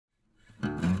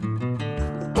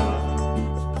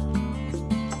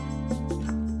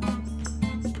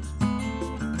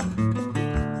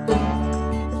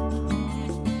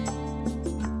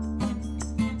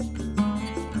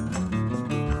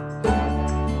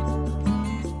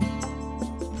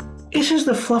This is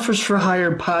the Fluffers for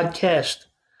Hire podcast.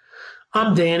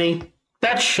 I'm Danny.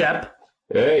 That's Shep.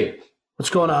 Hey. What's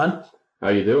going on? How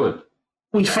you doing?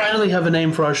 We finally have a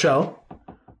name for our show.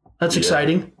 That's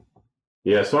exciting.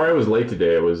 Yeah, sorry I was late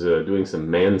today. I was doing some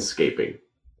manscaping.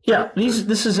 Yeah,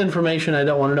 this is information I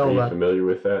don't want to know Are you about. familiar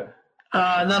with that?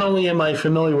 Not only am I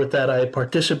familiar with that, I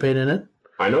participate in it.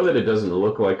 I know that it doesn't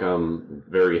look like I'm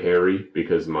very hairy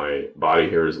because my body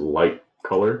hair is light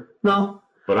color. No.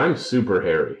 But I'm super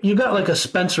hairy. You got like a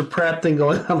Spencer Pratt thing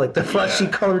going on, like the fleshy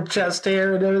colored chest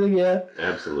hair and everything, yeah?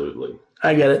 Absolutely.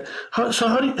 I get it. How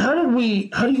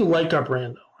do you like our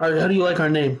brand? Or how do you like our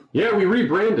name? Yeah, we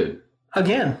rebranded.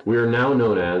 Again. We are now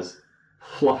known as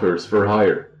Fluffers for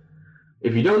Hire.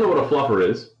 If you don't know what a fluffer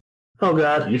is, oh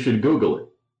God, you should Google it.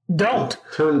 Don't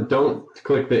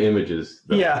click the images.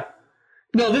 Though. Yeah.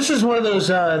 No, this is one of those,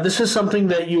 this is something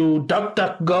that you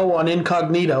DuckDuckGo on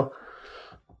incognito.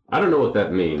 I don't know what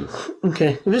that means.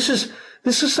 Okay. This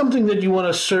is something that you want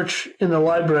to search in the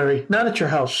library, not at your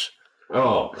house.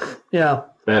 Oh. Yeah.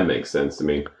 That makes sense to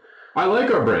me. I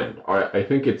like our brand. I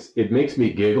think it makes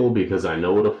me giggle because I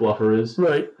know what a fluffer is.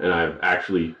 Right. And I've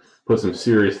actually put some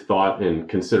serious thought and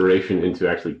consideration into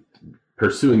actually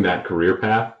pursuing that career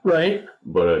path. Right.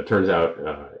 But it turns out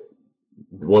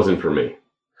it wasn't for me.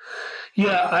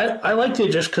 Yeah, I liked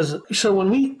it just because, so when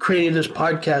we created this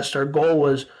podcast, our goal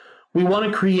was we want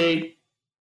to create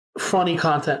funny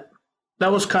content. That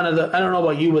was kind of I don't know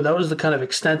about you, but that was the kind of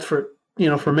extent for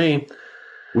me.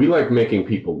 We like making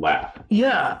people laugh.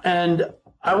 Yeah, and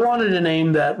I wanted a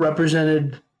name that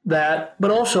represented that,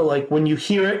 but also like when you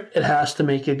hear it, it has to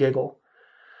make you giggle.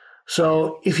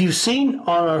 So if you've seen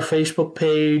on our Facebook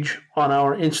page, on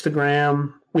our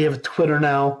Instagram, we have a Twitter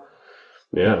now.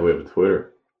 Yeah, we have a Twitter.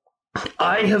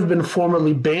 I have been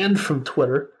formerly banned from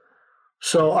Twitter.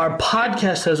 So our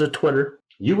podcast has a Twitter.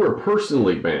 You were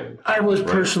personally banned. I was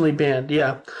personally banned,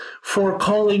 yeah, for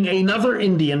calling another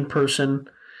Indian person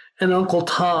an Uncle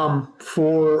Tom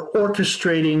for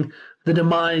orchestrating the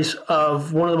demise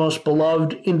of one of the most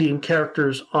beloved Indian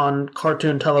characters on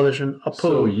cartoon television, Apu.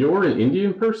 So you're an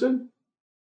Indian person?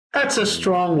 That's a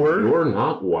strong word. You're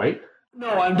not white? No,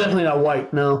 I'm definitely not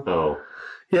white, no. Oh.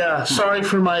 Yeah, sorry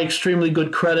for my extremely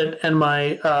good credit and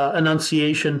my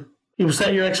enunciation. Was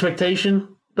that your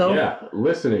expectation, though? Yeah,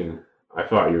 listening, I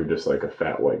thought you were just like a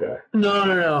fat white guy.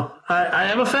 No. I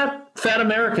am a fat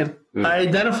American. I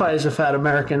identify as a fat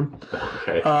American.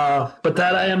 Okay. But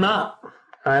that I am not.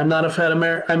 I am not a fat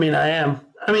American. I mean, I am.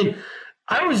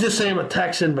 I was just saying I'm a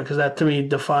Texan because that to me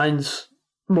defines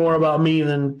more about me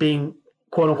than being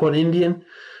quote unquote Indian.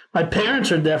 My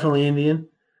parents are definitely Indian,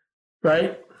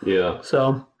 right? Yeah.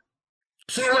 So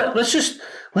let's just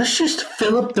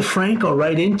Philip DeFranco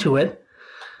right into it.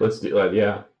 Let's do that.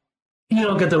 Yeah. You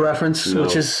don't get the reference, No.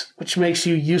 which makes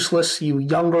you useless. You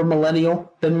younger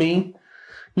millennial than me,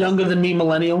 younger than me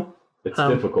millennial. It's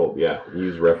difficult. Yeah.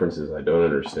 Use references I don't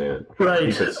understand.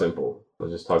 Right. Keep it simple.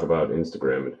 Let's just talk about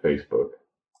Instagram and Facebook.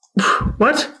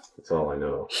 What? That's all I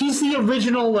know. He's the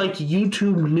original like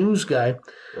YouTube news guy.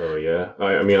 Oh yeah.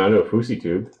 I mean I know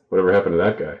FouseyTube. Whatever happened to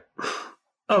that guy?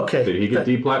 Okay. Did he get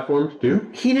deplatformed too?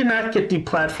 He did not get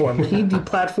deplatformed. He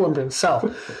deplatformed himself.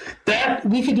 That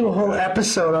we could do a whole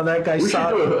episode on that guy's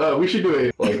song. We should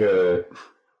do what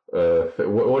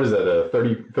is that?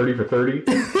 30 for 30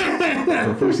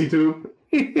 from FouseyTube.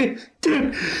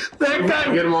 Dude, that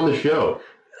guy. Get him on the show.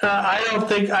 I don't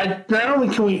think not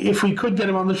only can we, if we could get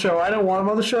him on the show, I don't want him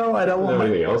on the show. I don't want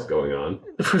anything else going on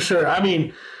for sure. I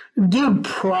mean, dude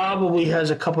probably has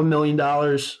a couple $1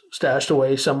 million stashed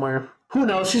away somewhere. Who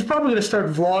knows? He's probably going to start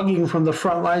vlogging from the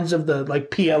front lines of the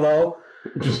PLO.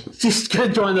 He's going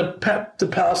to join the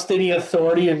Palestinian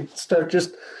Authority and start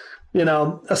just,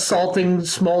 assaulting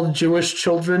small Jewish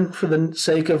children for the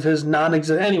sake of his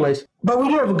non-existent. Anyways, but we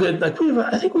do have a good, I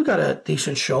think we got a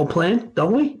decent show planned,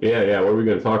 don't we? Yeah. What are we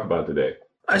going to talk about today?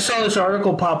 I saw this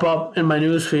article pop up in my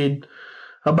newsfeed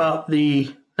about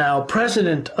the now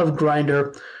president of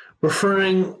Grindr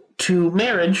referring to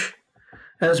marriage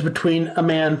as between a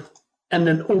man and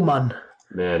an woman.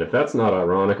 Man, if that's not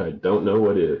ironic, I don't know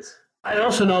what is. I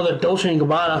also know that Dolce and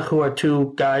Gabbana, who are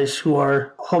two guys who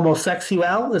are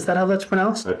homosexual, is that how that's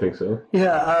pronounced? I think so.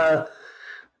 Yeah,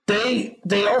 they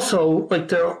also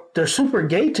they're super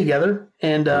gay together,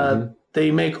 and they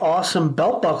make awesome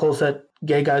belt buckles that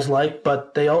gay guys like.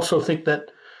 But they also think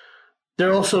that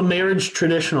they're also marriage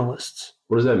traditionalists.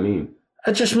 What does that mean?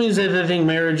 That just means that they think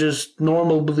marriage is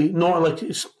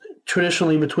it's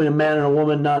traditionally between a man and a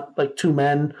woman, not like two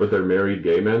men. But they're married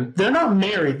gay men? They're not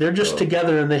married. They're just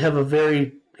together, and they have a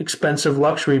very expensive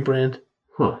luxury brand.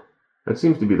 Huh. That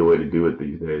seems to be the way to do it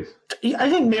these days. I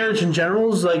think marriage in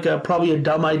general is like probably a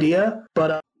dumb idea,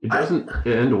 but It doesn't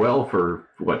end well for,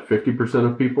 what,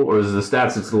 50% of people? Or is the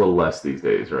stats, it's a little less these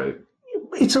days, right?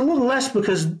 it's a little less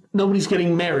because nobody's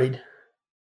getting married.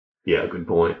 Yeah, good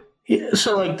point. Yeah,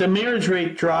 so like the marriage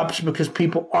rate drops because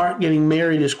people aren't getting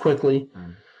married as quickly.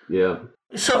 Yeah.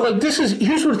 So like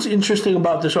here's what's interesting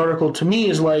about this article to me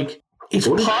is like it's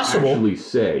What did possible. he actually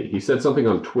say? He said something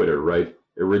on Twitter, right?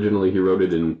 Originally, he wrote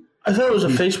it in... I thought it was a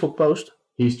Facebook post.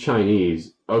 He's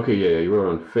Chinese. Okay, yeah, he wrote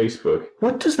it on Facebook.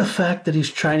 What does the fact that he's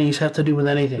Chinese have to do with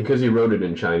anything? Because he wrote it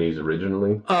in Chinese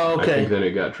originally. Oh, I okay. think then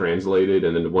it got translated,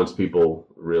 and then once people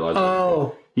realized...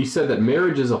 Oh. He said that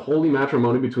marriage is a holy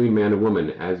matrimony between man and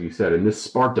woman, as you said, and this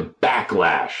sparked a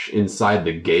backlash inside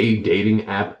the gay dating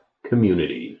app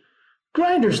community.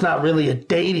 Grindr's not really a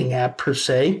dating app per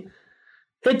se.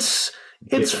 It's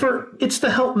to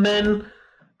help men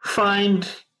find,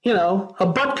 a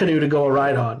butt canoe to go a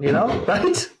ride on,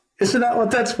 right? Isn't that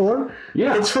what that's for?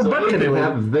 Yeah, it's for so butt they canoeing. can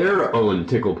have their own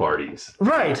tickle parties.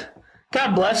 Right.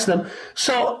 God bless them.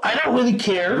 So I don't really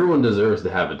care. Everyone deserves to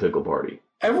have a tickle party.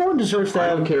 Everyone deserves to I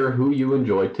have. don't care who you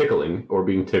enjoy tickling or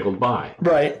being tickled by.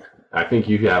 Right. I think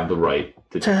you have the right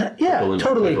to tickle and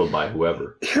totally. be tickled by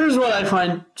whoever. Here's what I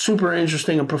find super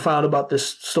interesting and profound about this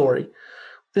story.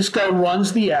 This guy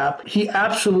runs the app. He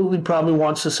absolutely probably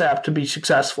wants this app to be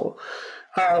successful.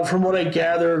 From what I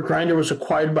gather, Grindr was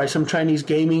acquired by some Chinese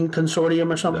gaming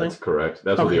consortium or something. That's correct.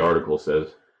 That's what the article says.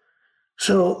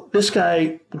 So this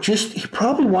guy he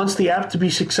probably wants the app to be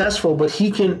successful, but he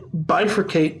can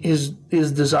bifurcate his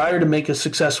desire to make a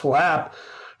successful app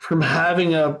from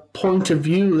having a point of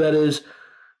view that is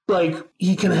like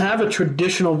he can have a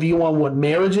traditional view on what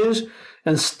marriage is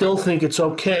and still think it's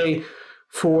okay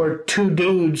for two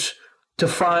dudes to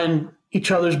find each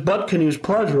other's butt canoes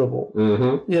pleasurable.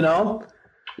 Mm-hmm.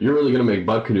 You're really going to make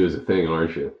butt canoes a thing,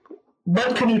 aren't you?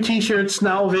 Butt canoe t-shirts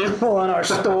now available on our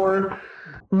store.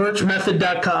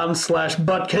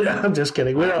 Merchmethod.com/butt canoe. I'm just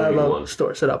kidding. We don't have a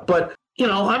store set up. But, I'm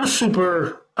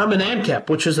an ANCAP,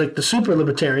 which is like the super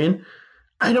libertarian.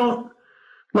 I don't,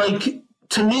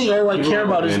 to me, all I care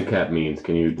about is... ANCAP means.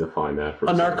 Can you define that for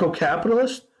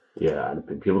anarcho-capitalist? Yeah,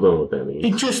 people don't know what that means.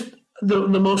 It just, the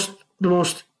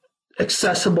most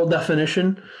accessible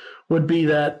definition would be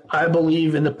that I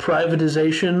believe in the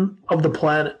privatization of the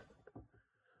planet.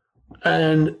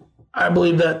 And I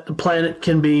believe that the planet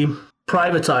can be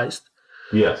privatized.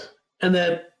 Yes. And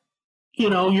that,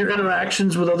 your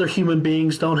interactions with other human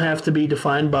beings don't have to be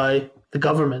defined by the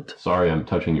government. Sorry, I'm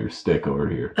touching your stick over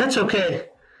here. That's okay.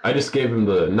 I just gave him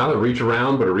not a reach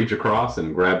around, but a reach across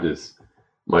and grabbed his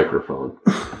microphone.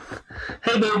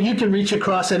 Hey, man, you can reach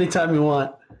across anytime you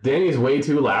want. Danny's way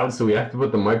too loud, so we have to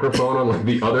put the microphone on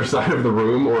the other side of the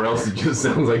room, or else it just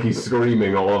sounds like he's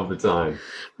screaming all of the time.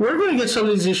 We're going to get some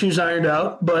of these issues ironed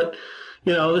out, but...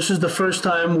 this is the first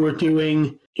time we're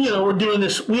doing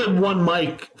this. We had one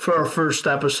mic for our first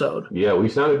episode. Yeah, we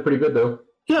sounded pretty good, though.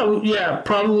 Yeah,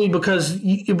 probably because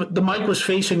the mic was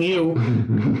facing you,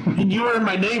 and you were in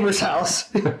my neighbor's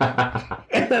house,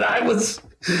 and then I was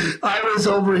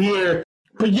over here.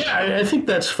 But yeah, I think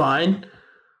that's fine.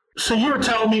 So you were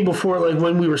telling me before,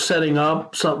 when we were setting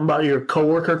up, something about your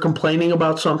coworker complaining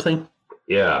about something?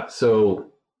 Yeah, so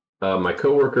my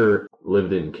coworker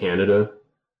lived in Canada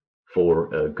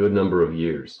for a good number of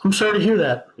years. I'm sorry to hear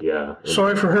that. Yeah.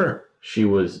 Sorry for her. She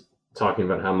was talking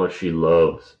about how much she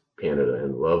loves Canada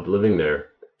and loved living there.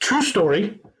 True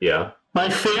story. Yeah. My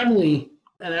family,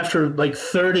 and after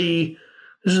 30,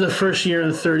 this is the first year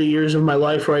in 30 years of my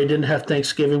life where I didn't have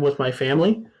Thanksgiving with my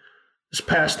family. This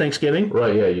past Thanksgiving.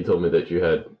 Right, yeah, you told me that you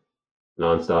had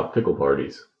nonstop pickle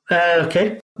parties.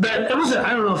 Okay. But it wasn't,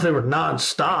 I don't know if they were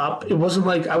nonstop. It wasn't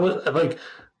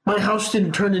my house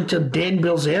didn't turn into Dan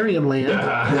Bilzerian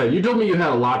land. You told me you had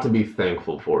a lot to be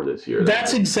thankful for this year.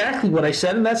 That's exactly what I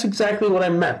said, and that's exactly what I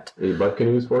meant. Any butt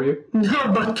canoes for you?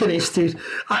 No butt canoes, dude.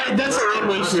 That's a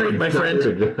one-way street, my friend.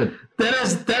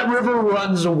 That river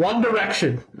runs one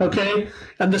direction, okay?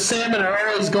 And the salmon are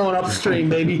always going upstream,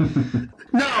 baby.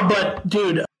 No, but,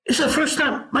 dude, it's the first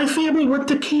time my family went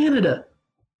to Canada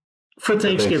for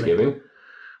Thanksgiving.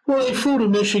 Well, they flew to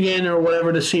Michigan or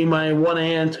whatever to see my one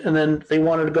aunt, and then they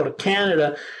wanted to go to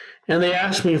Canada, and they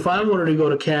asked me if I wanted to go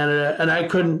to Canada, and I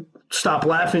couldn't stop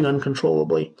laughing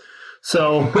uncontrollably.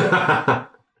 So,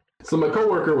 so my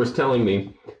coworker was telling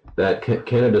me that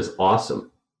Canada's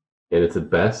awesome, and it's the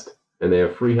best, and they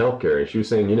have free healthcare. And she was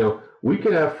saying, we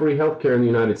could have free healthcare in the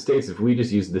United States if we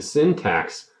just use the sin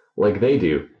tax like they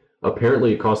do.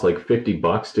 Apparently, it costs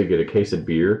 $50 to get a case of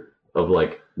beer of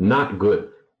not good,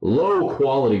 low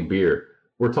quality beer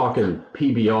We're talking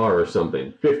PBR or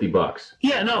something, $50.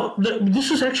 Yeah, no,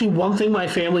 this is actually one thing my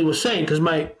family was saying, because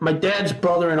my dad's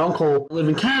brother and uncle live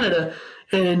in Canada,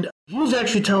 and he was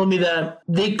actually telling me that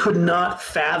they could not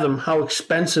fathom how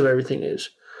expensive everything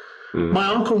is. My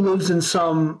uncle lives in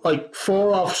some like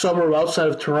far-off suburb outside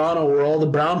of Toronto where all the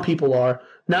brown people are,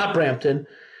 not Brampton,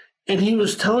 and he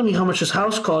was telling me how much his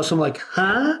house costs. I'm like,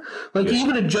 huh? Like,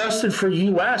 even adjusted for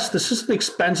U.S., this is an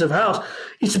expensive house.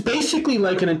 It's basically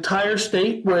like an entire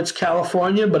state where it's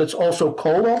California, but it's also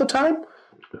cold all the time.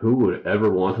 Who would ever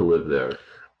want to live there?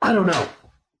 I don't know.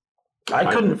 I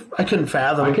couldn't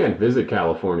fathom. I can't visit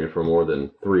California for more than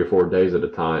 3 or 4 days at a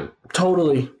time.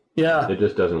 Totally. Yeah. It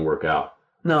just doesn't work out.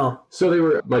 No.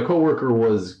 So my coworker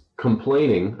was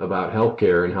complaining about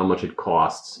healthcare and how much it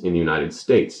costs in the United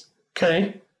States.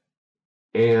 Okay.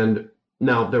 And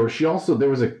now there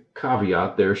was a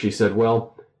caveat there. She said,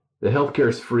 well, the healthcare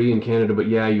is free in Canada, but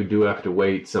yeah, you do have to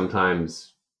wait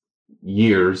sometimes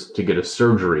years to get a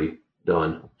surgery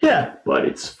done. Yeah. But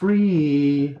it's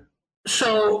free.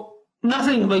 So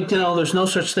nothing like, there's no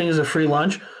such thing as a free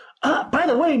lunch. By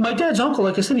the way, my dad's uncle,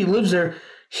 like I said, he lives there.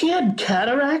 He had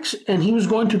cataracts and he was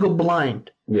going to go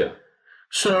blind. Yeah.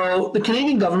 So the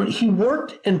Canadian government, he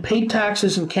worked and paid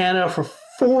taxes in Canada for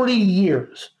 40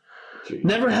 years. Jeez.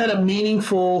 Never had a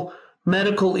meaningful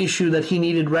medical issue that he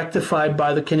needed rectified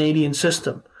by the Canadian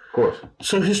system. Of course.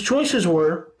 So his choices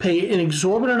were pay an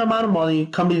exorbitant amount of money,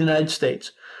 come to the United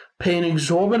States. Pay an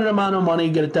exorbitant amount of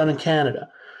money, get it done in Canada.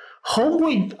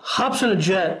 Homeboy hops in a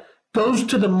jet, goes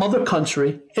to the mother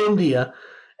country, India,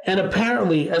 and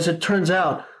apparently, as it turns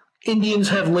out, Indians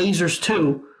have lasers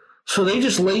too. So they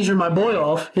just laser my boy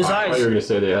off his eyes. I thought you were going to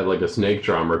say they had like a snake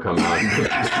charmer come out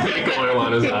and snake oil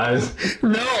on his eyes.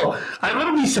 No, I'm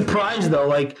going to be surprised though.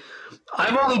 Like,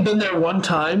 I've only been there one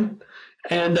time,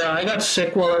 and I got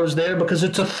sick while I was there because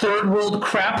it's a third world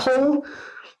crap hole.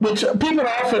 Which people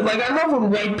often, like, I love when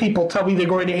white people tell me they're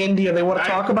going to India and they want to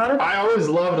talk about it. I always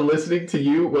loved listening to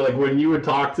you, like, when you would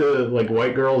talk to, like,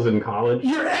 white girls in college.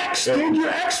 Your ex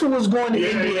was going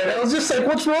to India. And I was just like,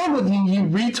 what's wrong with you, you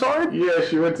retard? Yeah,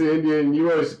 she went to India, and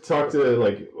you always talk to,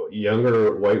 like,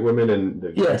 younger white women, and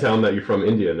you tell them that you're from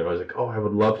India, and I was like, oh, I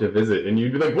would love to visit. And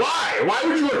you'd be like, why? Why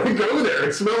would you want to go there?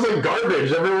 It smells like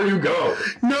garbage everywhere you go.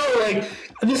 No, like,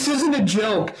 this isn't a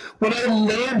joke. When I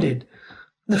landed,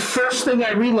 the first thing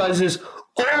I realized is,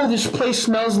 oh, this place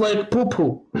smells like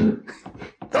poo-poo.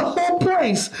 The whole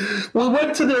place. We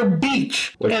went to their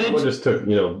beach. Like, and someone just took,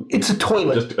 it's a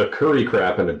toilet. just a curry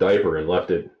crap in a diaper and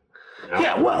left it out.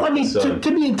 Yeah, well, I mean, to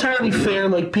be entirely fair,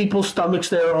 like, people's stomachs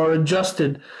there are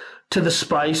adjusted to the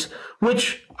spice,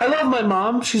 which I love my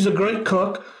mom. She's a great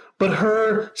cook, but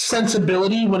her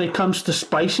sensibility when it comes to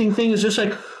spicing things is just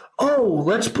like, oh,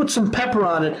 let's put some pepper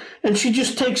on it. And she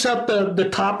just takes out the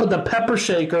top of the pepper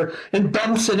shaker and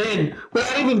dumps it in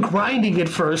without even grinding it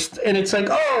first. And it's like,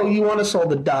 oh, you want us all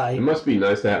to die. It must be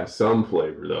nice to have some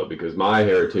flavor, though, because my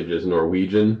heritage is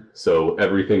Norwegian, so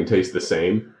everything tastes the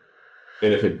same.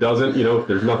 And if it doesn't, if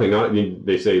there's nothing on it,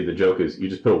 they say the joke is you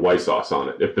just put a white sauce on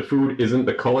it. If the food isn't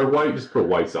the color white, just put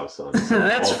white sauce on it. So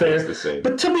That's fair. The same.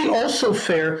 But to be also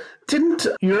fair, didn't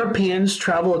Europeans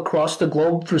travel across the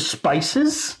globe for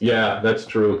spices? Yeah, that's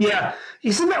true. Yeah.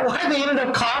 Isn't that why they ended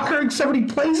up conquering so many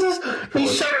places? They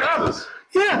showed up.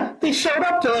 Yeah, they showed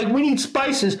up. They're like, we need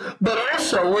spices, but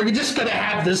also we're just going to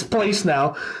have this place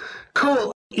now.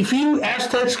 Cool. If you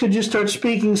Aztecs could just start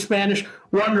speaking Spanish,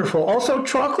 wonderful. Also,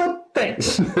 chocolate?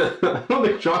 Thanks. I don't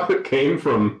think chocolate came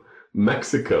from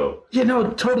Mexico. Yeah, no,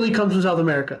 it totally comes from South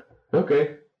America.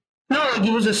 Okay. No, like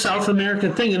it was a South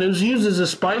American thing, and it was used as a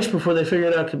spice before they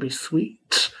figured out it could be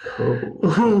sweet.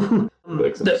 Oh.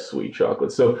 Like some sweet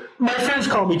chocolate. So my friends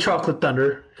call me Chocolate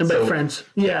Thunder, and my friends.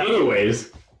 Yeah.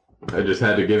 Anyways, I just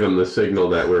had to give him the signal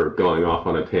that we're going off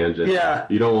on a tangent. Yeah.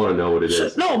 You don't want to know what it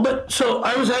is. No, but so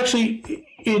I was actually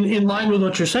in line with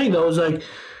what you're saying, though. It was like,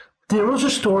 there was a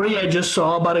story I just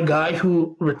saw about a guy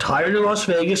who retired in Las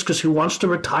Vegas because he wants to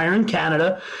retire in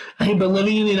Canada, and he'd been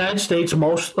living in the United States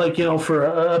for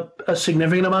a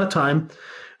significant amount of time,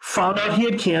 found out he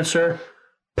had cancer,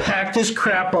 packed his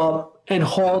crap up, and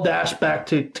hauled ass back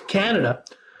to Canada.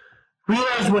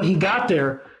 Realized when he got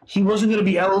there, he wasn't going to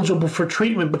be eligible for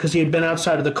treatment because he had been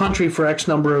outside of the country for X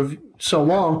number of so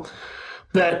long,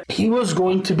 that he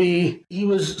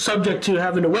was subject to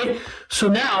having to wait. So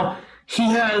now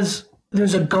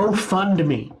there's a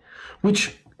GoFundMe,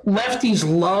 which lefties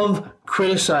love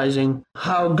criticizing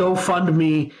how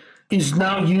GoFundMe is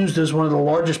now used as one of the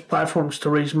largest platforms to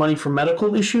raise money for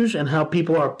medical issues, and how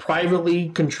people are privately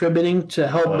contributing to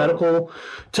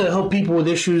help people with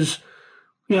issues,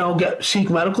 seek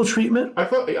medical treatment.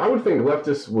 I would think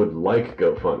leftists would like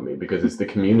GoFundMe because it's the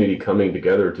community coming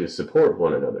together to support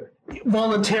one another.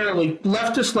 Voluntarily.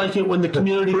 Leftists like it when the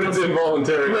community... When it's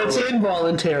involuntary. When it's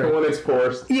involuntary. When it's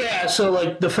forced. Yeah,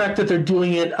 so the fact that they're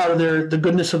doing it out of the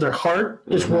goodness of their heart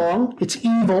is wrong. It's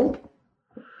evil.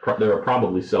 There are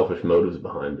probably selfish motives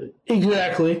behind it.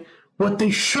 Exactly. What they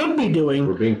should be doing...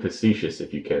 We're being facetious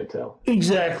if you can't tell.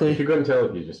 Exactly. If you couldn't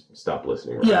tell, you just stop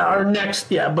listening. Right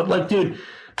now. But dude...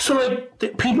 So,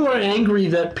 people are angry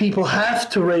that people have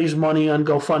to raise money on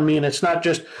GoFundMe, and it's not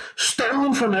just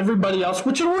stolen from everybody else,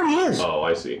 which it already is. Oh,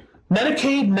 I see.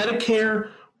 Medicaid, Medicare,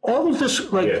 all of this,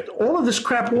 all of this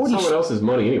crap. It's someone else's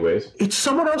money, anyways. It's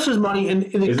someone else's money, and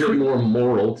is it more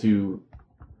moral to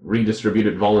redistribute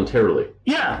it voluntarily?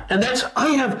 Yeah, and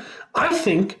I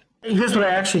think. Here's what I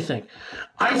actually think.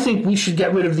 I think we should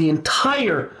get rid of the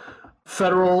entire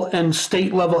federal and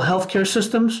state level healthcare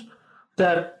systems.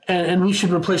 And we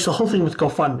should replace the whole thing with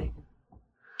GoFundMe.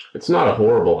 It's not a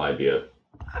horrible idea.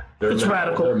 It's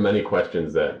radical. There are many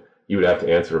questions that you would have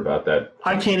to answer about that.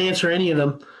 I can't answer any of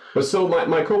them. But so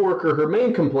my coworker, her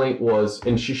main complaint was,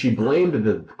 and she blamed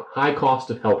the high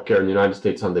cost of healthcare in the United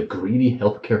States on the greedy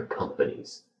healthcare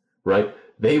companies, right?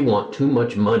 They want too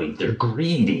much money. They're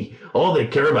greedy. All they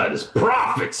care about is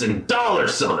profits and dollar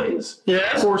signs.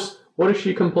 Yeah. Of course, what is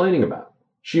she complaining about?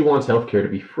 She wants healthcare to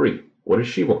be free. What does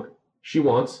she want? She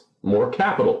wants more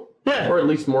capital. Yeah. Or at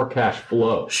least more cash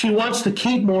flow. She wants to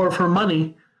keep more of her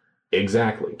money.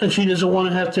 Exactly. And she doesn't want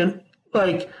to have to,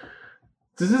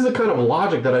 This is a kind of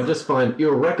logic that I just find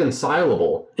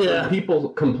irreconcilable. Yeah. When people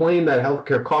complain that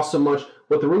healthcare costs so much,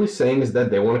 what they're really saying is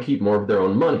that they want to keep more of their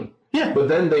own money. Yeah. But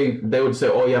then they would say,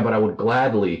 oh yeah, but I would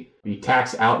gladly be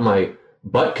taxed out my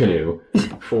butt canoe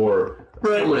for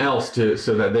someone else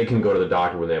so that they can go to the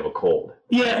doctor when they have a cold.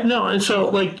 Yeah, no, and so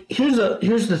here's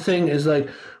the thing is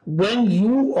when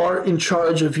you are in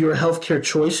charge of your healthcare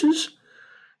choices,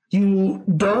 you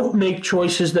don't make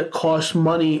choices that cost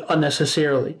money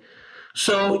unnecessarily.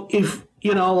 So if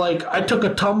I took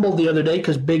a tumble the other day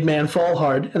because big man fall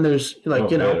hard, and there's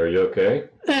Man, are you okay?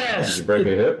 Yes. Did you break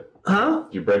a hip? Huh?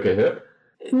 Did you break a hip?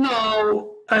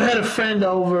 No, I had a friend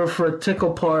over for a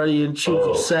tickle party, and she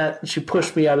was upset, and she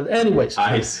pushed me out of. Anyways,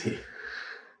 I see.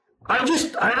 I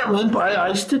don't limp. I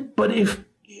iced it, but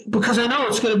because I know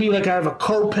it's going to be I have a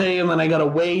copay, and then I got to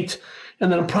wait,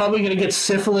 and then I'm probably going to get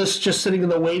syphilis just sitting in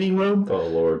the waiting room. Oh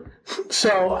Lord.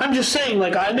 So I'm just saying,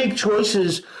 I make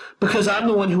choices because I'm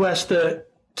the one who has to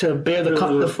bear the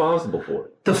responsible for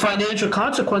it. The financial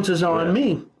consequences are on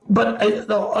me.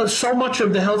 But so much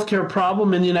of the healthcare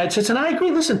problem in the United States, and I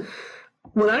agree. Listen,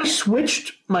 when I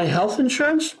switched my health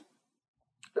insurance,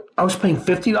 I was paying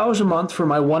 $50 a month for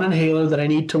my one inhaler that I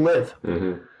need to live.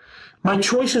 Mm-hmm. My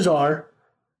choices are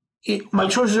going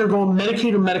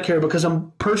Medicaid or Medicare because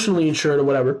I'm personally insured or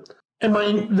whatever. And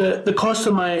the cost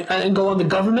of and go on the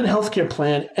government healthcare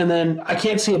plan, and then I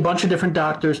can't see a bunch of different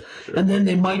doctors, and then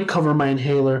they might cover my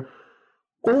inhaler.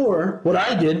 Or what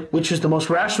I did, which is the most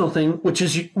rational thing, which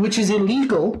is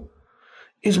illegal,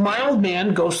 is my old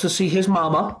man goes to see his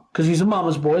mama, because he's a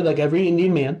mama's boy, like every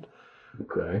Indian man.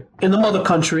 Okay. In the mother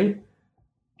country,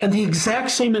 and the exact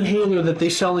same inhaler that they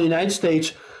sell in the United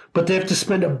States, but they have to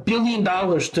spend $1 billion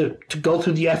to go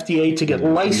through the FDA to get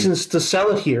licensed to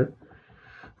sell it here.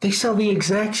 They sell the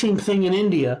exact same thing in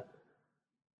India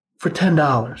for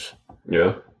 $10.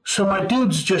 Yeah. So my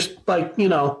dude's just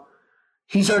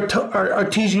he's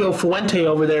Artesio Fuente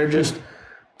over there, just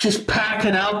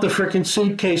packing out the freaking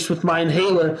suitcase with my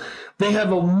inhaler. They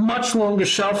have a much longer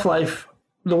shelf life,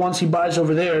 the ones he buys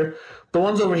over there. The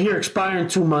ones over here expire in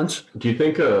 2 months. Do you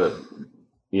think,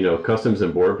 Customs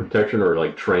and Border Protection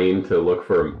are trained to look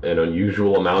for an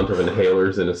unusual amount of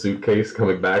inhalers in a suitcase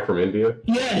coming back from India?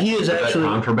 Yeah, he is actually. That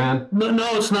contraband?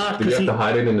 No, it's not. Did he have to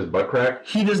hide it in his butt crack?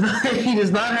 He does not. He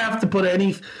does not have to put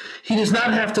any. He does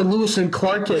not have to Lewis and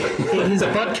Clark it in his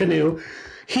butt canoe.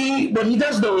 What he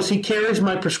does though is he carries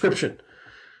my prescription.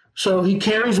 So he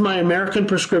carries my American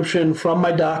prescription from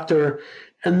my doctor,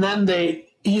 and then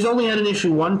he's only had an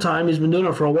issue one time. He's been doing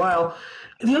it for a while.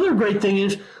 The other great thing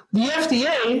is the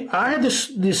FDA. I had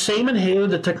the same inhaler.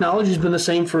 The technology's been the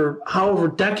same for however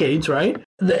decades, right?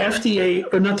 The FDA,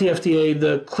 or not the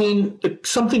FDA,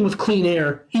 something with clean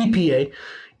air, EPA.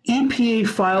 EPA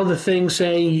filed a thing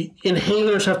saying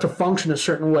inhalers have to function a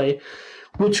certain way,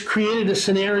 which created a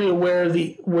scenario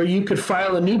where you could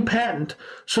file a new patent.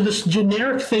 So this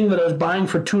generic thing that I was buying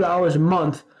for $2 a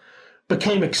month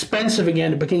became expensive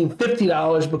again. It became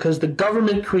 $50 because the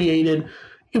government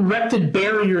erected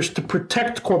barriers to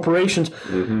protect corporations.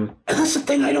 Mm-hmm. And that's the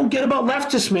thing I don't get about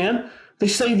leftists, man. They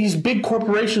say these big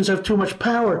corporations have too much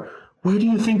power. Where do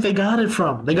you think they got it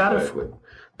from? They got Exactly.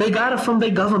 They got it from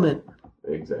their government,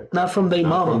 Exactly. not from their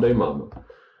mama. From their mama.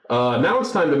 Now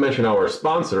it's time to mention our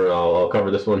sponsor. I'll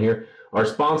cover this one here. Our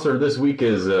sponsor this week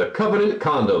is Covenant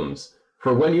Condoms.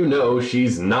 For when you know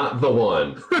she's not the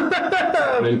one.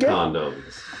 Covenant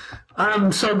Condoms.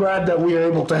 I'm so glad that we are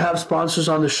able to have sponsors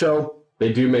on the show.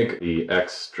 They do make the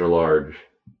extra large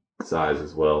size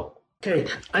as well. Okay,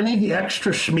 I need the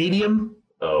extra medium.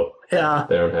 Oh, Yeah.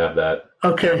 they don't have that.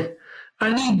 Okay,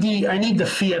 I need the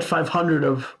Fiat 500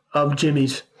 of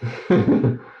Jimmy's.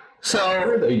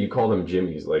 So You call them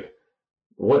Jimmys. Like,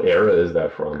 what era is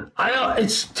that from? I know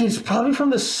it's probably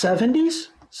from the 70s,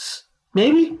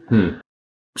 maybe.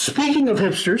 Speaking of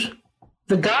hipsters,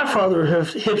 the godfather of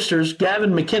hipsters,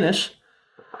 Gavin McInnes.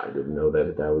 I didn't know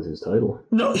that was his title.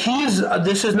 No, he is.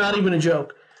 This is not even a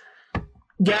joke.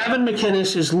 Gavin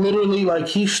McInnes is literally like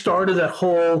he started that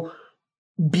whole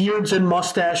beards and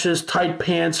mustaches, tight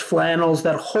pants, flannels,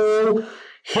 that whole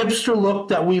hipster look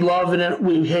that we love and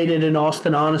we hated in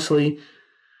Austin, honestly.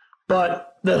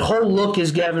 But that whole look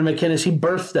is Gavin McInnes. He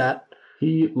birthed that.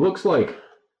 He looks like,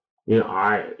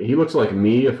 he looks like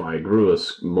me if I grew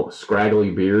a scraggly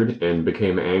beard and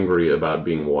became angry about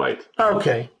being white.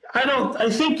 Okay. I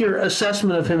think your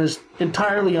assessment of him is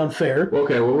entirely unfair.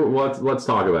 Okay, well, let's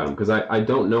talk about him, because I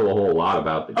don't know a whole lot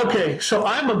about the guy. Okay, so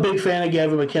I'm a big fan of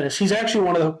Gavin McInnes. He's actually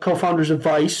one of the co-founders of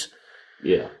Vice.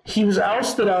 Yeah. He was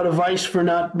ousted out of Vice for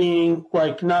not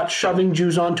shoving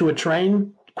Jews onto a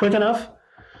train quick enough.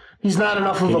 He's not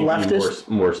enough of a leftist.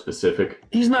 More specific?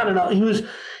 He's not enough.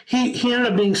 He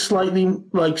ended up being slightly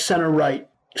like center right.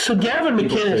 So Gavin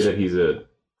People McInnes say that he's a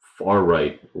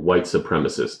far-right white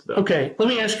supremacist, though. Okay, let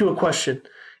me ask you a question.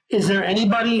 Is there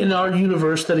anybody in our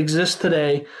universe that exists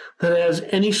today that has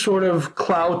any sort of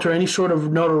clout or any sort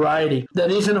of notoriety that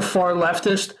isn't a far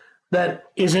leftist, that's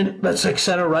like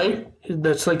center right,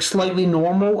 that's like slightly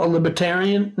normal, a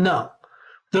libertarian? No.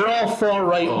 They're all far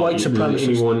right white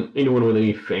supremacists. Anyone with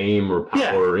any fame or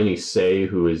power or any say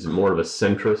who is more of a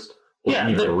centrist or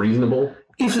even reasonable?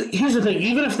 Here's the thing,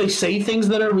 even if they say things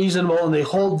that are reasonable and they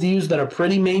hold views that are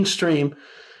pretty mainstream,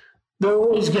 they're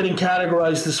always getting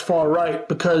categorized as far right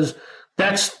because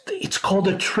it's called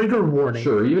a trigger warning.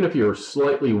 Sure, even if you're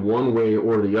slightly one way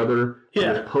or the other,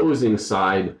 the opposing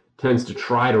side tends to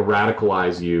try to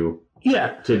radicalize you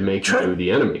to make you the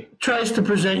enemy. Tries to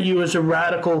present you as a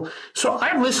radical. So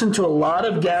I've listened to a lot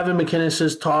of Gavin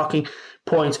McInnes' talking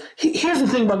points. Here's the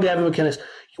thing about Gavin McInnes.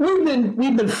 We've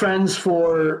been friends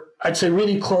for, I'd say,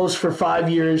 really close for 5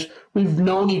 years. We've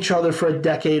known each other for a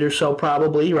decade or so,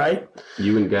 probably, right?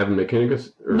 You and Gavin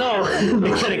McInnes? No,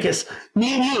 McInnes.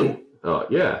 Me and you. Oh,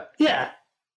 yeah. Yeah.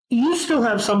 You still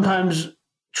have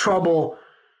trouble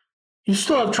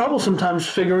sometimes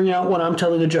figuring out when I'm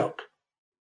telling a joke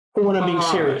or when I'm being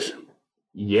serious.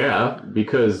 Yeah,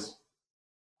 because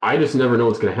I just never know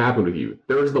what's going to happen with you.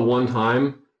 There was the one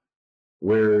time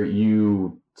where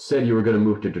you said you were going to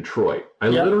move to Detroit. I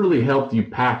literally helped you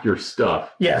pack your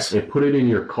stuff. Yes. And put it in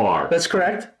your car. That's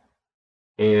correct.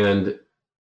 And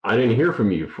I didn't hear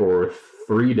from you for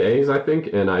 3 days, I think.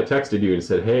 And I texted you and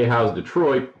said, hey, how's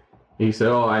Detroit? And he said,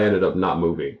 oh, I ended up not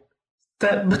moving.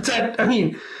 That's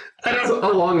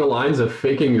along the lines of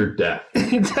faking your death.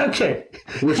 Okay.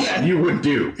 Which you would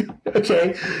do.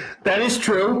 Okay. That is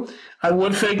true. I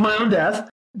would fake my own death.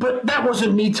 But that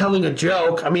wasn't me telling a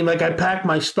joke. I mean, like, I packed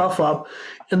my stuff up,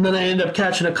 and then I ended up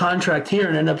catching a contract here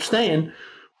and ended up staying.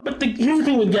 But here's the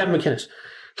thing with Gavin McInnes.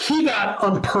 He got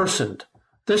unpersoned.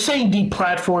 They're saying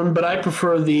deplatformed, but I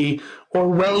prefer the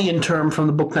Orwellian term from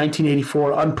the book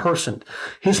 1984, unpersoned.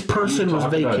 His person was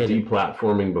vacated. You talked about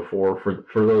deplatforming before.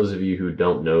 For those of you who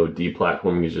don't know,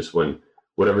 deplatforming is just when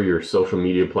whatever your social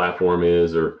media platform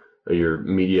is or your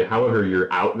media, however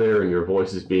you're out there and your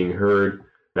voice is being heard,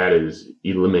 that is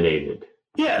eliminated.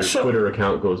 Yeah, your Twitter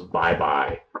account goes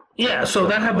bye-bye. Yeah, so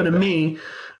that happened to me.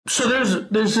 So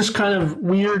there's this kind of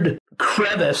weird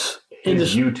crevice in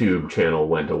his YouTube channel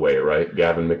went away, right?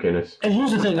 Gavin McInnes. And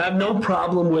here's the thing, I have no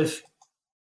problem with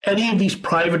any of these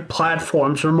private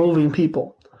platforms removing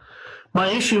people. My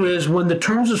issue is when the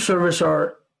terms of service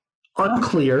are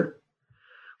unclear,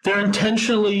 they're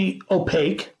intentionally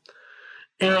opaque,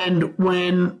 and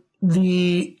when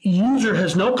the user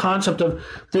has no concept of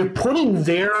they're putting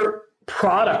their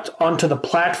product onto the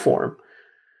platform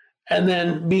and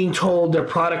then being told their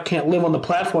product can't live on the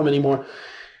platform anymore.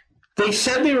 They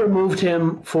said they removed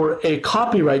him for a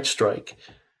copyright strike.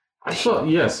 I saw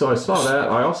that.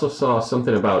 I also saw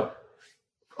something about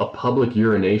a public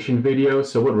urination video.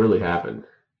 So what really happened?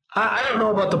 I don't know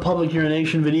about the public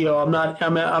urination video. I'm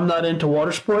not into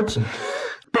water sports.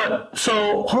 But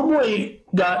so homeboy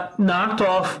got knocked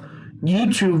off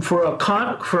YouTube for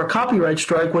a copyright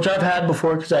strike, which I've had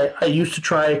before because I used to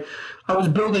try. I was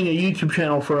building a YouTube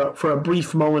channel for a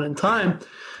brief moment in time.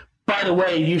 By the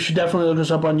way, you should definitely look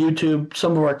us up on YouTube.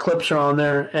 Some of our clips are on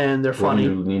there, and they're funny.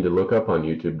 You need to look up on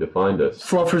YouTube to find us.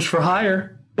 Fluffers for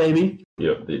Hire, baby.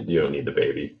 You don't need the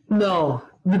baby. No,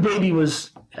 the baby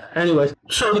was. Anyways,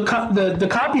 so the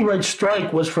copyright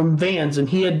strike was from Vans, and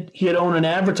he had owned an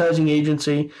advertising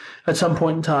agency at some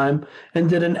point in time, and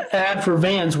did an ad for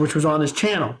Vans, which was on his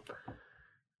channel.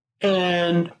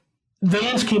 And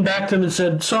Vans came back to him and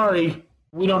said, "Sorry,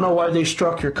 we don't know why they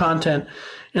struck your content."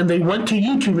 And they went to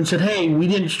YouTube and said, "Hey, we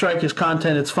didn't strike his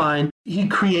content. It's fine. He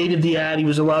created the ad. He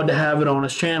was allowed to have it on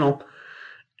his channel."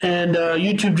 And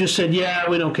YouTube just said, "Yeah,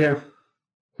 we don't care."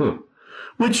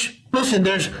 Which, listen,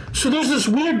 there's this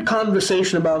weird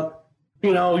conversation about,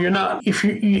 you're not,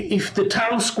 if the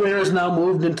town square is now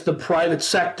moved into the private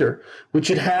sector, which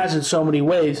it has in so many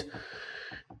ways,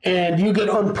 and you get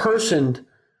unpersoned,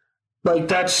 like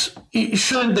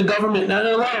shouldn't the government, and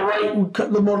a lot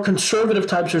of the more conservative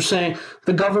types are saying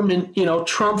the government,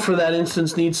 Trump for that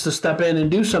instance needs to step in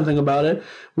and do something about it,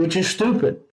 which is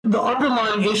stupid. The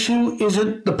underlying issue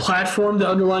isn't the platform. The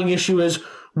underlying issue is,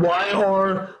 why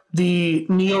are the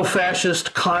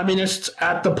neo-fascist communists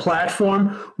at the platform?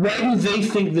 Why do they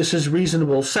think this is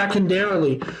reasonable?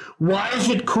 Secondarily, why is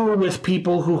it cool with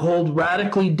people who hold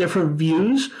radically different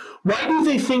views? Why do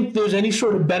they think there's any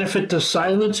sort of benefit to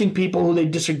silencing people who they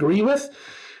disagree with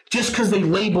just because they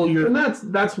label your... And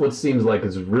that's what seems like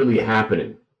is really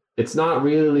happening. It's not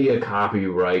really a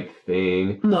copyright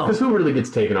thing. No. Because who really gets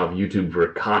taken off YouTube for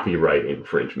a copyright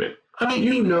infringement? I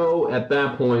mean, at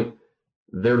that point,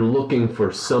 they're looking for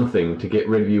something to get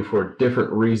rid of you for a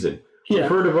different reason. Yeah. I've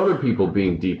heard of other people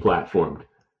being deplatformed.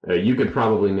 You could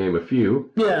probably name a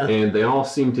few. Yeah. And they all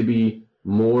seem to be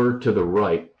more to the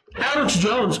right. Alex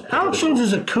Jones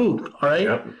is a kook, all right?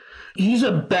 Yep. He's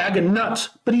a bag of nuts,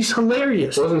 but he's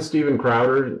hilarious. Wasn't Steven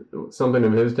Crowder, something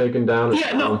of his taken down?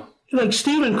 Yeah, no. Like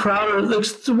Steven Crowder,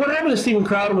 what happened to Steven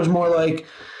Crowder was more like,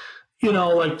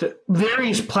 like the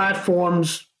various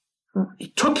platforms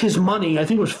took his money, I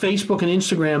think it was Facebook and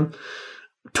Instagram,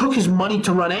 took his money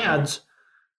to run ads,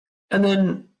 and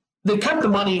then they kept the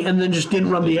money and then just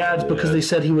didn't run the ads because they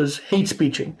said he was hate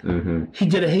speeching. Mm-hmm. He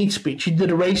did a hate speech. He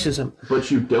did a racism. But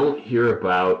you don't hear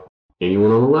about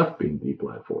anyone on the left being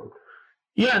deplatformed.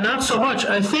 Yeah, not so much.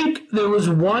 I think there was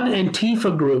one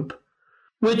Antifa group,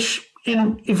 which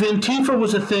if Antifa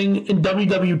was a thing in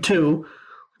WW2,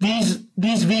 these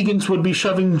vegans would be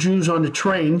shoving Jews onto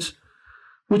trains,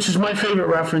 which is my favorite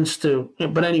reference to.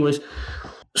 But anyways,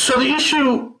 so the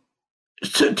issue,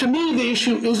 to me, the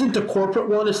issue isn't a corporate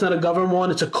one. It's not a government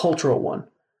one. It's a cultural one.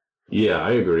 Yeah,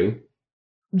 I agree.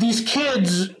 These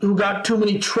kids who got too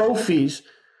many trophies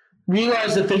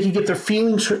realize that they could get their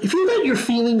feelings hurt. If you get your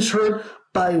feelings hurt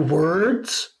by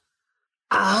words,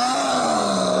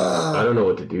 I don't know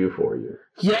what to do for you.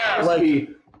 Yeah,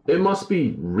 it must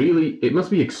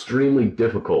be extremely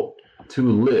difficult to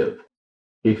live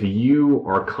if you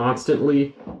are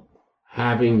constantly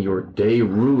having your day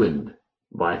ruined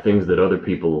by things that other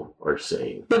people are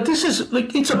saying. But this is,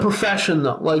 it's a profession,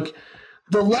 though.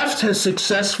 The left has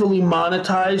successfully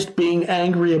monetized being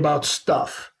angry about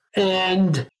stuff.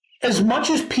 And as much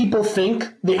as people think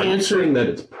answering that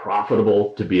it's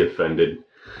profitable to be offended.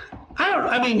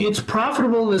 It's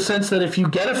profitable in the sense that if you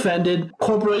get offended,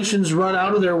 corporations run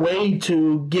out of their way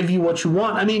to give you what you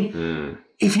want.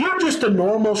 If you're just a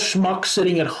normal schmuck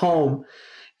sitting at home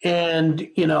and,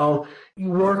 you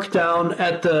work down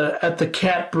at the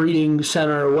cat breeding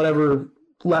center or whatever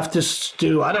leftists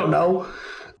do, I don't know,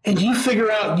 and you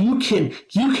figure out you can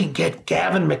get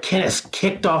Gavin McInnes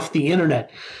kicked off the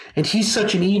internet, and he's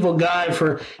such an evil guy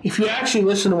if you actually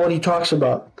listen to what he talks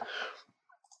about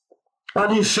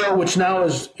on his show, which now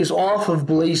is off of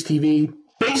Blaze TV,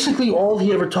 basically all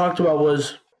he ever talked about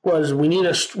was we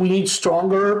need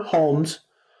stronger homes.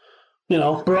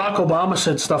 Barack Obama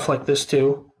said stuff like this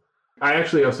too. I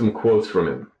actually have some quotes from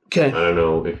him. Okay. I don't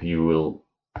know if you will.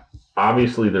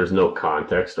 Obviously, there's no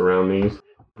context around these.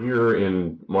 Here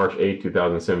in March 8,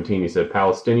 2017, he said,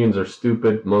 "Palestinians are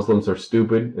stupid, Muslims are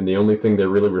stupid, and the only thing they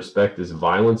really respect is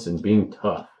violence and being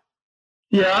tough."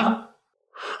 Yeah.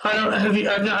 I don't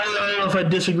know if I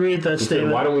disagree with that statement.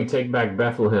 Said, "Why don't we take back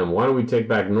Bethlehem? Why don't we take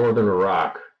back northern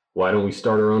Iraq? Why don't we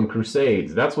start our own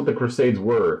crusades?" That's what the crusades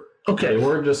were. Okay. They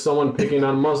weren't just someone picking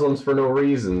on Muslims for no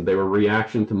reason. They were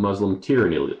reaction to Muslim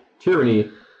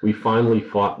tyranny. We finally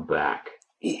fought back.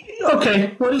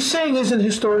 Okay, what he's saying isn't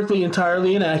historically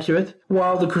entirely inaccurate.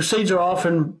 While the Crusades are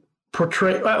often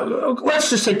portrayed, let's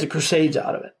just take the Crusades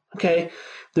out of it, okay?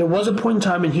 There was a point in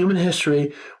time in human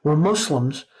history where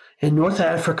Muslims in North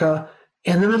Africa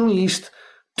and the Middle East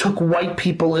took white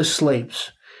people as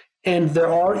slaves. And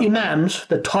there are imams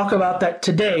that talk about that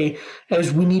today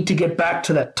as we need to get back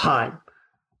to that time.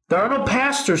 There are no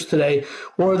pastors today,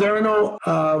 or there are no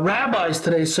rabbis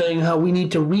today saying how we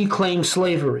need to reclaim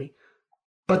slavery.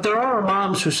 But there are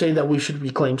imams who say that we should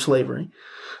reclaim slavery.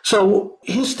 So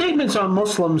his statements on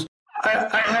Muslims,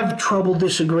 I have trouble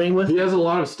disagreeing with. He has a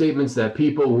lot of statements that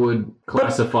people would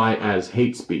classify as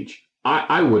hate speech.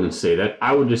 I wouldn't say that.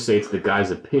 I would just say it's the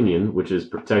guy's opinion, which is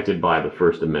protected by the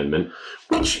First Amendment.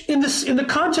 Which, in the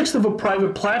context of a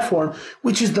private platform,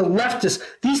 which is the leftists,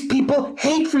 these people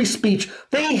hate free speech.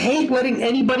 They hate letting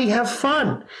anybody have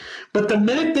fun. But the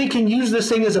minute they can use this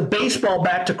thing as a baseball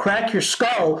bat to crack your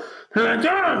skull, they're like,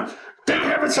 oh,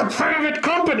 it's a private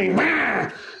company.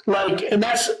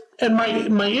 And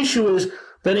my issue is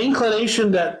that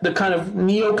inclination that the kind of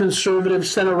neoconservative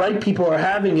center-right people are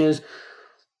having is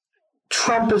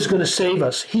Trump is going to save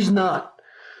us. He's not.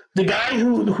 The guy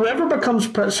whoever becomes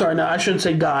president, sorry, no, I shouldn't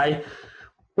say guy,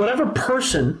 whatever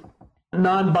person,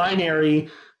 non-binary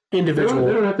individual.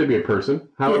 They don't have to be a person,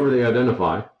 however they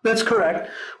identify. That's correct.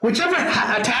 Whichever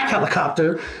attack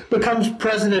helicopter becomes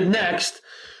president next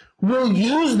will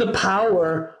use the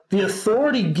power, the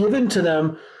authority given to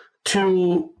them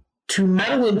to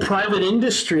meddle in private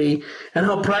industry and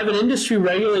how private industry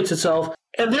regulates itself.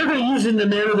 And they're going to use it in a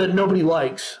manner that nobody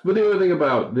likes. But the other thing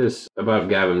about this, about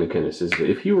Gavin McInnes, is that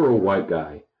if you were a white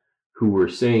guy who were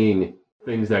saying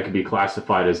things that could be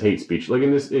classified as hate speech, like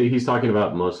in this, he's talking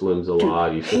about Muslims a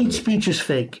lot. Hate speech is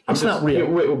fake. It's not real.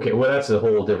 Okay, well, that's a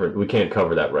whole different, we can't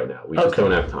cover that right now. We just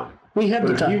don't have time. We have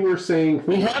the time. If you were saying...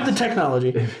 We have the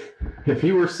technology. If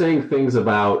you were saying things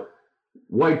about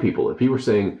white people, if you were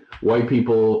saying white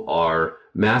people are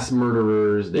mass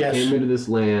murderers, they came into this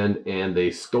land and they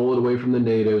stole it away from the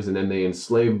natives and then they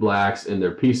enslaved blacks and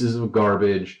they're pieces of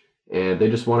garbage and they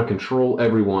just want to control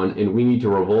everyone and we need to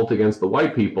revolt against the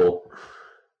white people,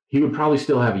 he would probably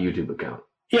still have a YouTube account.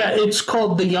 Yeah, it's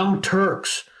called the Young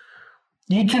Turks.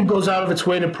 YouTube goes out of its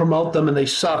way to promote them and they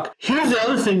suck. Here's the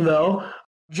other thing though,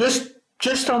 just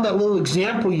on that little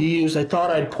example you used, I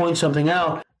thought I'd point something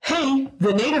out. Hey,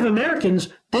 the Native Americans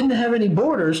didn't have any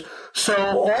borders, so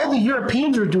all the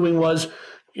Europeans were doing was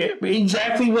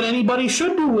exactly what anybody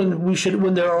should do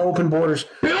when there are open borders.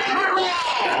 Build the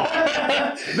wall!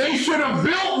 They should have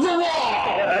built the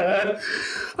wall!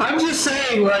 I'm just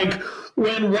saying, like,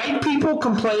 when white people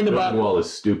complain about... The wall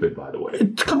is stupid, by the way.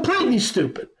 It's completely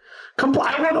stupid. I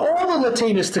want all the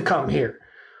Latinos to come here.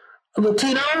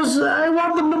 Latinos, I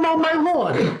want them to mow my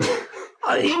lawn.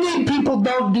 Indian people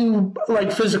don't do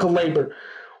like physical labor.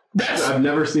 I've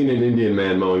never seen an Indian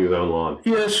man mowing his own lawn.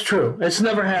 Yeah, it's true. It's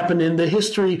never happened in the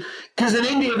history because in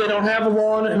India they don't have a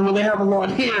lawn, and when they have a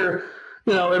lawn here,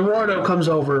 Eduardo comes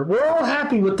over. We're all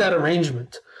happy with that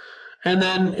arrangement. And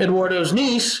then Eduardo's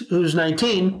niece, who's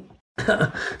 19.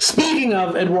 Speaking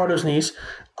of Eduardo's niece,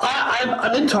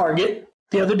 I'm in Target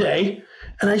the other day,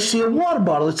 and I see a water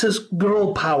bottle. It says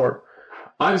 "Girl Power."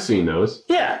 I've seen those.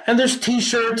 Yeah, and there's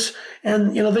T-shirts,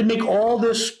 and they make all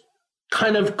this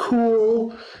kind of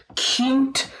cool,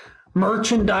 cute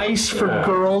merchandise for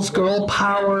girls, girl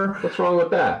power. What's wrong with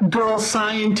that? Girl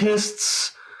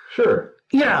scientists. Sure.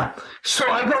 Yeah. So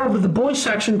I go over to the boys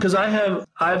section because I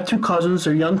have two cousins,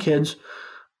 they're young kids,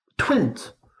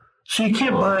 twins. So you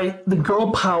can't buy the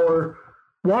girl power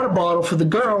water bottle for the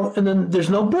girl, and then there's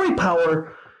no boy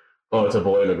power. Oh, it's a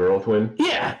boy and a girl twin?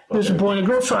 Yeah, there's a boy and a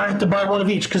girl, so I have to buy one of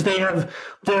each because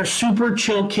they're super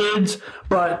chill kids,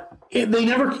 but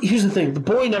here's the thing, the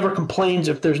boy never complains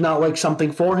if there's not like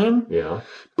something for him. Yeah.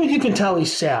 But you can tell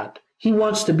he's sad. He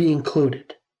wants to be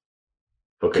included.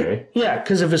 Okay. Yeah,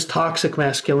 because of his toxic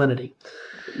masculinity.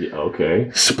 Yeah, okay.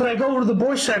 But I go over to the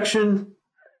boy section,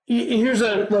 there's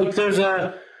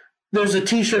a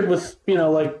T-shirt with,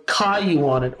 like Caillou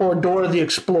on it, or Dora the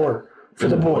Explorer for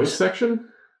the boys section?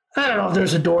 I don't know if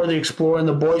there's a Dora the Explorer in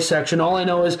the boys section. All I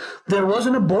know is there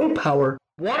wasn't a boy power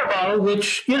water bottle,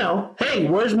 which, hey,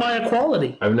 where's my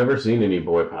equality? I've never seen any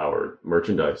boy power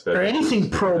merchandise. Or anything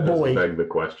pro-boy. Beg the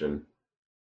question.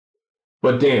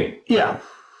 But Danny. Yeah.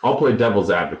 I'll play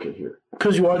devil's advocate here.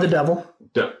 Because you are the devil.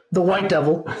 The white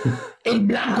devil.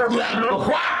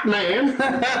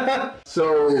 Man.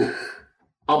 So,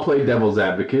 I'll play devil's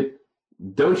advocate.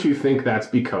 Don't you think that's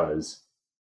because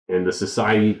in the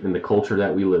society and the culture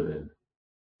that we live in,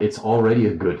 it's already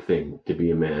a good thing to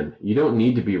be a man? You don't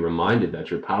need to be reminded that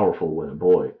you're powerful when a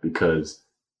boy, because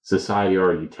society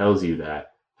already tells you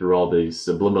that through all these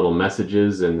subliminal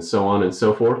messages and so on and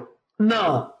so forth.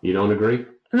 No. You don't agree?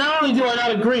 Not only do I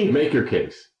not agree. Make your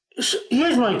case.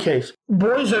 Here's my case.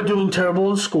 Boys are doing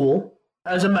terrible in school.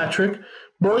 as a metric.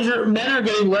 Men are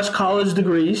getting less college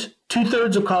degrees.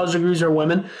 2/3 of college degrees are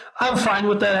women. I'm fine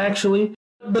with that, actually.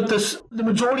 But the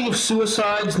majority of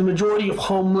suicides, the majority of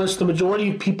homeless, the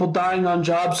majority of people dying on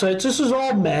job sites, this is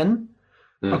all men.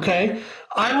 Okay?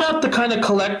 I'm not the kind of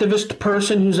collectivist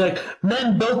person who's like,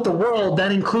 men built the world,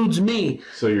 that includes me.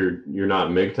 So you're not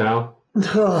MGTOW?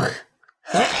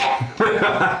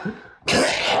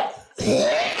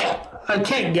 I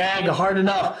can't gag hard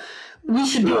enough. We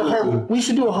should do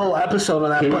a whole episode on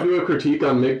that. Can we do a critique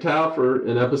on MGTOW for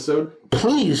an episode?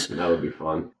 Please. That would be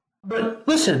fun. But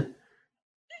listen,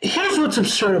 here's what's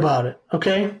absurd about it,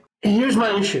 okay? And here's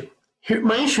my issue.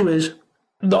 My issue is,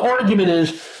 the argument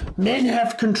is, men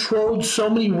have controlled so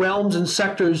many realms and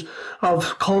sectors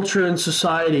of culture and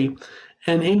society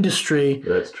and industry.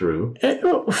 That's true.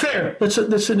 Fair.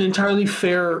 That's an entirely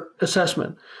fair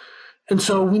assessment. And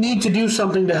so we need to do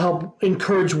something to help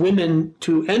encourage women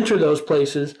to enter those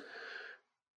places.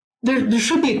 There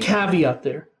should be a caveat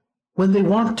there. When they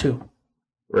want to.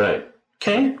 Right.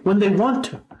 Okay? When they want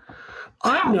to.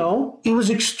 I know it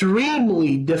was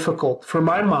extremely difficult for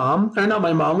my mom, or not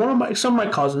my mom, some of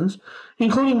my cousins,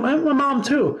 including my mom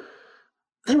too.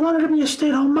 They wanted to be a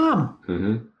stay-at-home mom.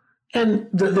 Mm-hmm. And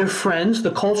their friends, the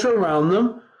culture around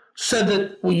them, said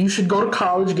that, well, you should go to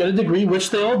college, get a degree, which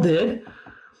they all did.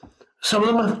 Some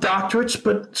of them have doctorates,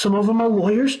 but some of them are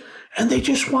lawyers. And they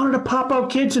just wanted to pop out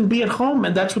kids and be at home,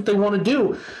 and that's what they want to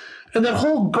do. And that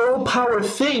whole girl power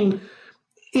thing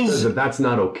is... That's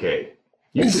not okay.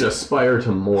 You should aspire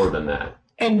to more than that.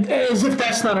 And as if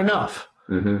that's not enough.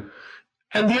 Mm-hmm.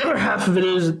 And the other half of it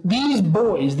is these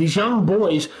boys, these young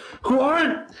boys, who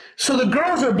aren't... So the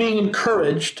girls are being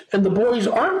encouraged, and the boys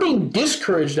aren't being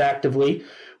discouraged actively,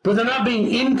 but they're not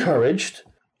being encouraged.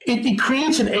 It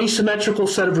creates an asymmetrical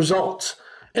set of results.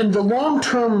 And the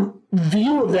long-term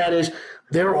view of that is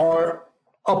there are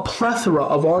a plethora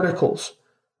of articles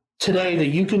today that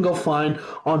you can go find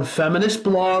on feminist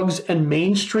blogs and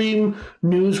mainstream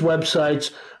news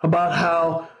websites about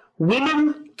how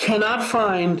women cannot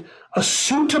find a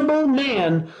suitable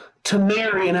man to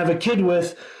marry and have a kid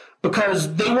with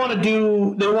because they want to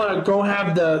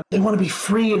be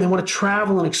free and they want to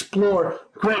travel and explore.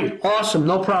 Great, awesome,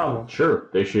 no problem. Sure,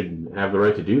 they should have the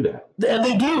right to do that. And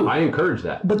they do. I encourage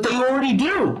that. But they already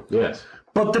do. Yes.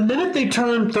 But the minute they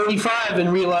turn 35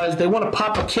 and realize they want to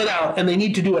pop a kid out and they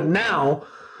need to do it now,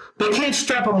 they can't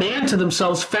strap a man to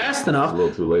themselves fast enough. It's a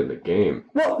little too late in the game.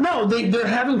 Well, no, they're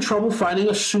having trouble finding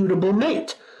a suitable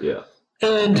mate. Yeah.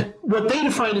 And what they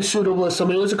define as suitable is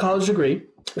somebody who has a college degree,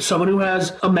 someone who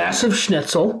has a massive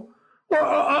schnitzel, or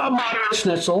a moderate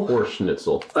schnitzel. Or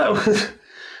schnitzel.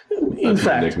 In fact.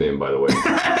 That's his nickname, by the way.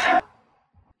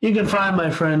 You can find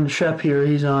my friend Shep here.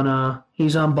 He's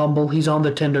on Bumble. He's on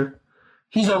the Tinder.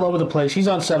 He's all over the place. He's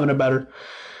on 7 or better.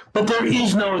 But there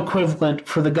is no equivalent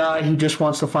for the guy who just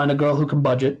wants to find a girl who can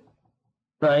budget.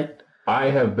 Right?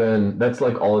 That's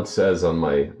like all it says on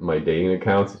my dating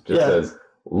accounts. It just says,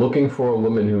 looking for a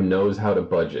woman who knows how to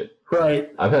budget. Right.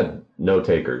 I've had no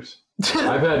takers.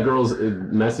 I've had girls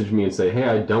message me and say, hey,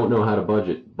 I don't know how to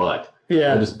budget, but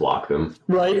I just block them.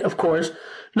 Right, of course.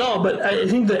 No, but I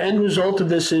think the end result of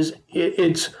this is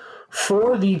it's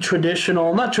for the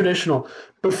not traditional,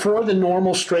 but for the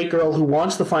normal straight girl who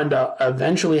wants to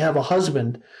eventually have a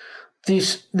husband.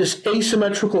 This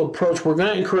asymmetrical approach, we're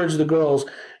going to encourage the girls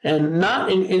and not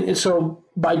so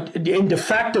by de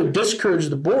facto discourage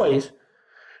the boys.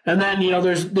 And then,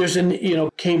 there's in,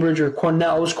 Cambridge or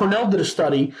Cornell. Cornell did a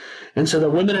study and said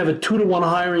that women have a 2-to-1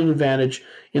 hiring advantage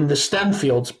in the STEM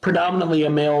fields, predominantly a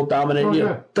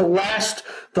male-dominated. The last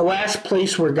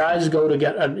place where guys go to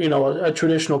get a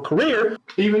traditional career.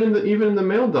 Even in the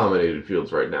male-dominated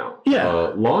fields right now.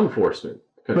 Yeah. Law enforcement,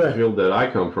 the field that I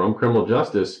come from, criminal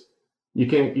justice. You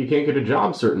can't get a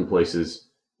job certain places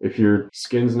if your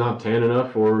skin's not tan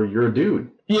enough or you're a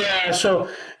dude. Yeah. So,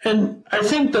 and I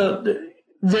think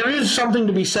there is something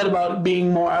to be said about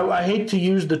being more, I hate to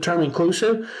use the term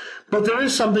inclusive, but there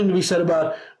is something to be said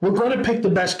about we're going to pick the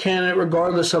best candidate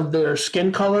regardless of their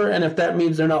skin color, and if that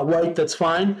means they're not white, that's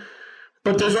fine.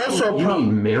 But there's also a problem.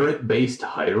 You mean merit-based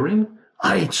hiring?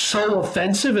 It's so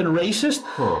offensive and racist.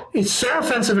 Huh. It's so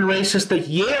offensive and racist that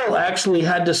Yale actually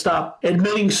had to stop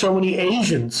admitting so many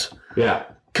Asians. Yeah.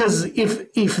 Because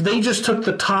if they just took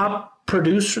the top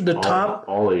producer,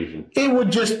 all Asian, it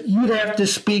would you'd have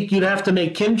to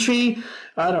make kimchi.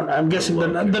 I don't know. I'm guessing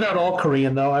they're not all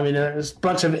Korean though. I mean, there's a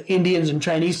bunch of Indians and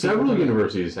Chinese people. Several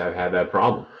universities have had that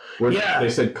problem. Where they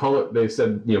said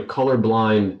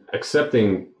colorblind,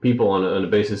 accepting people on a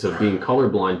basis of being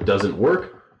colorblind doesn't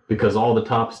work because all the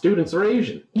top students are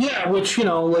Asian. Yeah, which and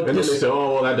then they say,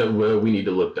 we need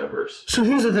to look diverse. So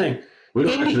here's the thing. We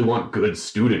don't actually want good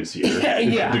students here.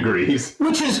 Yeah. Degrees.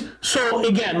 Which is, so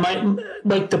again,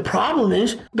 the problem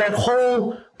is that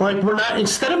whole, we're not,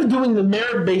 instead of doing the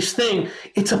merit-based thing,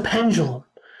 it's a pendulum.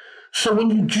 So when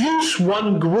you juice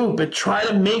one group and try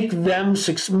to make them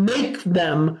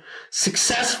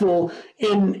successful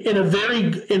in a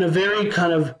very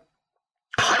kind of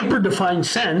hyper-defined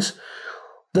sense,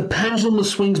 the pendulum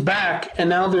swings back, and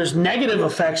now there's negative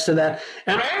effects to that.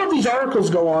 And all of these articles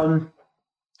go on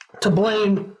to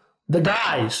blame the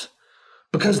guys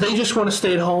because they just want to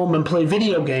stay at home and play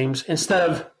video games instead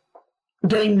of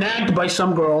getting nagged by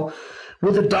some girl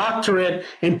with a doctorate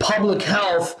in public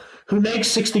health who makes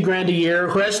 $60,000 a year,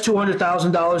 who has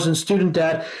 $200,000 in student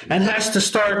debt, and has to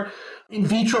start in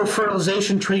vitro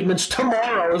fertilization treatments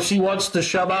tomorrow if she wants to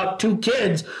shove out 2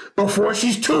 kids before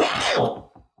she's too old.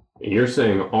 You're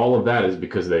saying all of that is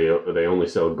because they only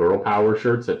sell girl power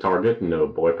shirts at Target and no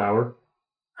boy power?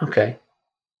 Okay.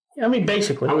 I mean,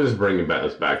 basically. I was just bringing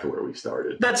us back to where we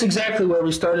started. That's exactly where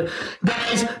we started.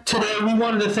 Guys, today we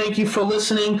wanted to thank you for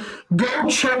listening. Go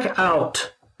check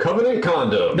out Covenant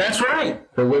Condom. That's right.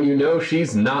 For when you know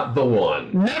she's not the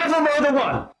one. None of them are the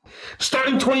one.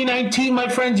 Starting 2019, my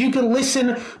friends, you can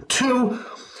listen to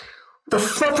the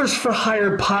Fluffers for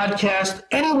Hire podcast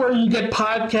anywhere you get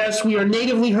podcasts. We are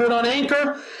natively heard on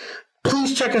Anchor.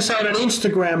 Please check us out on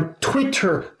Instagram,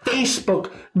 Twitter,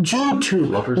 Facebook, YouTube.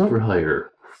 Fluffers for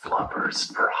Hire.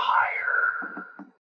 Fluffers for Hire.